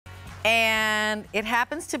And it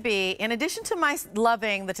happens to be, in addition to my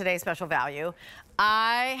loving the Today Special Value,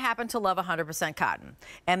 I happen to love 100% cotton.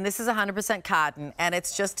 And this is 100% cotton, and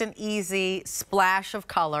it's just an easy splash of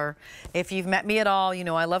color. If you've met me at all, you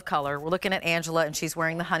know I love color. We're looking at Angela, and she's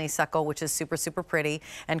wearing the honeysuckle, which is super, super pretty.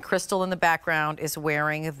 And Crystal in the background is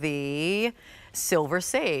wearing the silver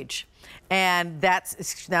sage. And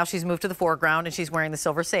that's, now she's moved to the foreground and she's wearing the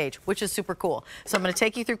silver sage, which is super cool. So I'm gonna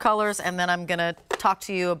take you through colors, and then I'm gonna talk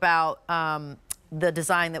to you about the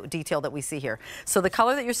design, that detail that we see here. So the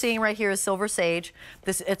color that you're seeing right here is silver sage.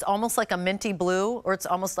 It's almost like a minty blue, or it's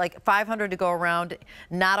almost like 500 to go around.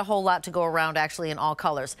 Not a whole lot to go around actually in all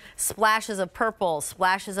colors. Splashes of purple,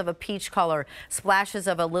 splashes of a peach color, splashes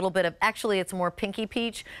of a little bit of, actually it's more pinky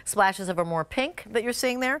peach, splashes of a more pink that you're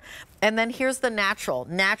seeing there. And then here's the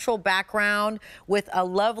natural background with a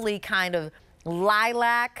lovely kind of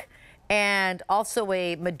lilac, and also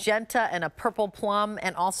a magenta and a purple plum,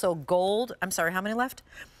 and also gold. I'm sorry, how many left?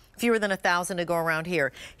 Fewer than 1,000 to go around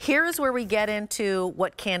here. Here's where we get into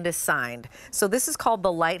what Candace signed. So this is called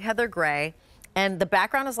the light heather gray, and the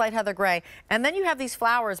background is light heather gray. And then you have these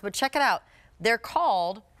flowers, but check it out. They're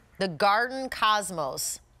called the Garden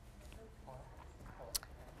Cosmos.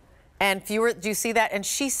 And fewer, do you see that? And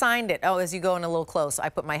she signed it. Oh, as you go in a little close, I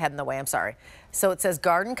put my head in the way, I'm sorry. So it says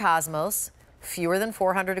Garden Cosmos. Fewer than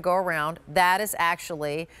 400 to go around. That is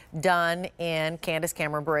actually done in Candace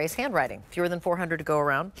Cameron Bure's handwriting. Fewer than 400 to go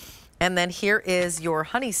around. And then here is your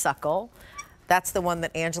honeysuckle. That's the one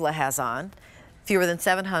that Angela has on. Fewer than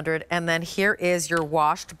 700. And then here is your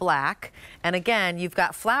washed black. And again, you've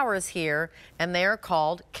got flowers here, and they are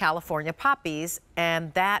called California poppies,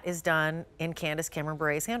 and that is done in Candace Cameron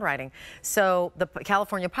Bure's handwriting. So the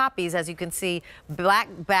California poppies, as you can see, black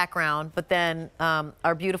background, but then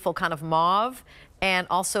our beautiful kind of mauve, and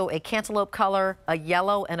also a cantaloupe color, a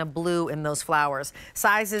yellow, and a blue in those flowers.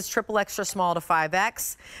 Sizes triple extra small to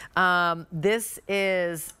 5X. This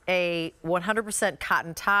is a 100%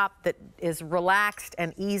 cotton top that is relaxed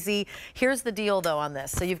and easy. Here's the deal though on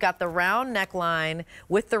this. So you've got the round neckline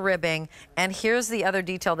with the ribbing, and here's the other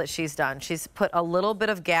detail that she's done. She's put a little bit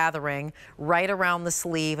of gathering right around the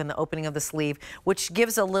sleeve and the opening of the sleeve, which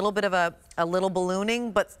gives a little bit of a little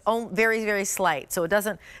ballooning, but very, very slight. So it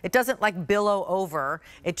doesn't like billow over.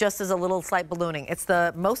 It just is a little slight ballooning. It's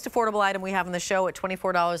the most affordable item we have in the show at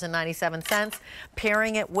 $24.97.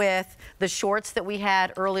 Pairing it with the shorts that we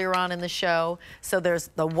had earlier on in the show. So there's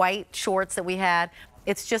the white shorts that we had.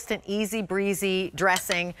 It's just an easy breezy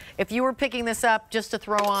dressing. If you were picking this up just to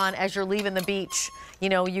throw on as you're leaving the beach, you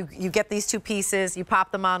know, you get these two pieces, you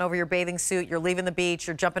pop them on over your bathing suit, you're leaving the beach,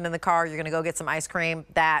 you're jumping in the car, you're gonna go get some ice cream,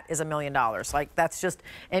 that is $1 million. Like, that's just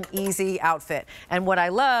an easy outfit. And what I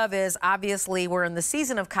love is, obviously, we're in the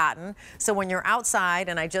season of cotton, so when you're outside,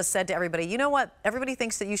 and I just said to everybody, you know what, everybody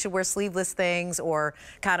thinks that you should wear sleeveless things or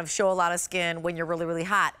kind of show a lot of skin when you're really, really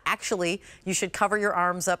hot. Actually, you should cover your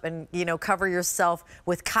arms up and, you know, cover yourself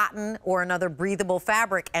with cotton or another breathable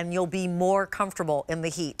fabric, and you'll be more comfortable in the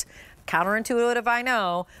heat. Counterintuitive, I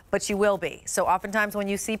know, but you will be. So oftentimes when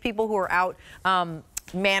you see people who are out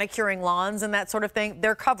manicuring lawns and that sort of thing,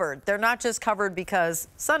 they're covered. They're not just covered because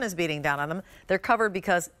sun is beating down on them. They're covered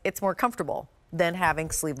because it's more comfortable than having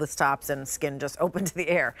sleeveless tops and skin just open to the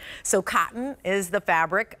air. So cotton is the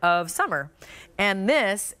fabric of summer. And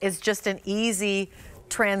this is just an easy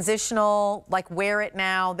transitional, like wear it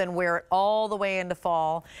now, then wear it all the way into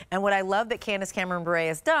fall. And what I love that Candace Cameron Bure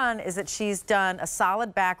has done is that she's done a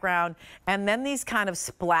solid background and then these kind of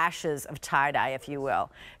splashes of tie-dye, if you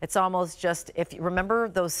will. It's almost just, if you remember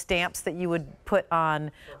those stamps that you would put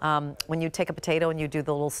on when you take a potato and you do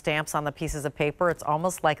the little stamps on the pieces of paper, it's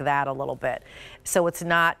almost like that a little bit. So it's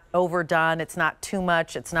not overdone, it's not too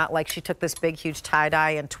much, it's not like she took this big huge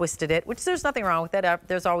tie-dye and twisted it, which there's nothing wrong with it,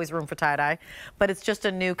 there's always room for tie-dye, but it's just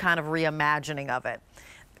a new kind of reimagining of it.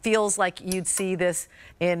 Feels like you'd see this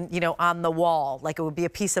in, you know, on the wall, like it would be a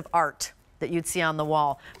piece of art that you'd see on the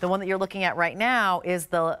wall. The one that you're looking at right now is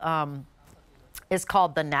the is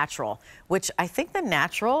called the Natural, which I think the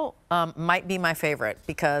Natural might be my favorite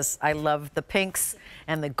because I love the pinks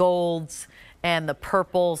and the golds and the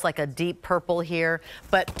purples, like a deep purple here.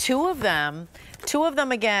 But two of them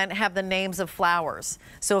again have the names of flowers.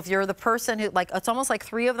 So if you're the person who, like, it's almost like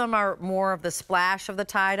three of them are more of the splash of the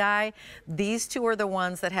tie-dye. These two are the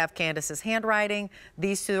ones that have Candace's handwriting.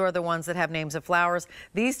 These two are the ones that have names of flowers.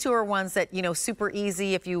 These two are ones that, you know, super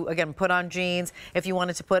easy if you, again, put on jeans. If you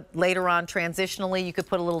wanted to put later on transitionally, you could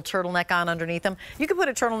put a little turtleneck on underneath them. You could put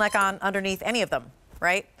a turtleneck on underneath any of them,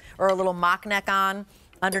 right? Or a little mock neck on.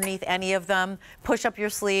 underneath any of them. Push up your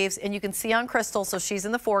sleeves, and you can see on Crystal, so she's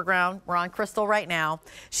in the foreground. We're on Crystal right now.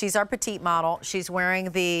 She's our petite model. She's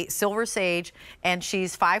wearing the Silver Sage, and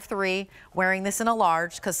she's 5'3", wearing this in a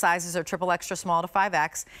large because sizes are triple extra small to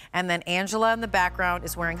 5X. And then Angela in the background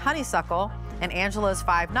is wearing Honeysuckle, and Angela is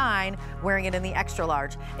 5'9", wearing it in the extra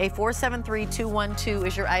large. A 473212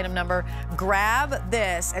 is your item number. Grab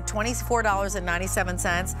this at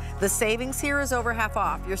 $24.97. The savings here is over half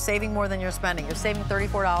off. You're saving more than you're spending. You're saving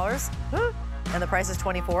 $34, and the price is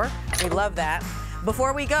 $24. We love that.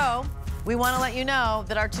 Before we go, we want to let you know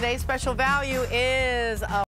that our today's special value is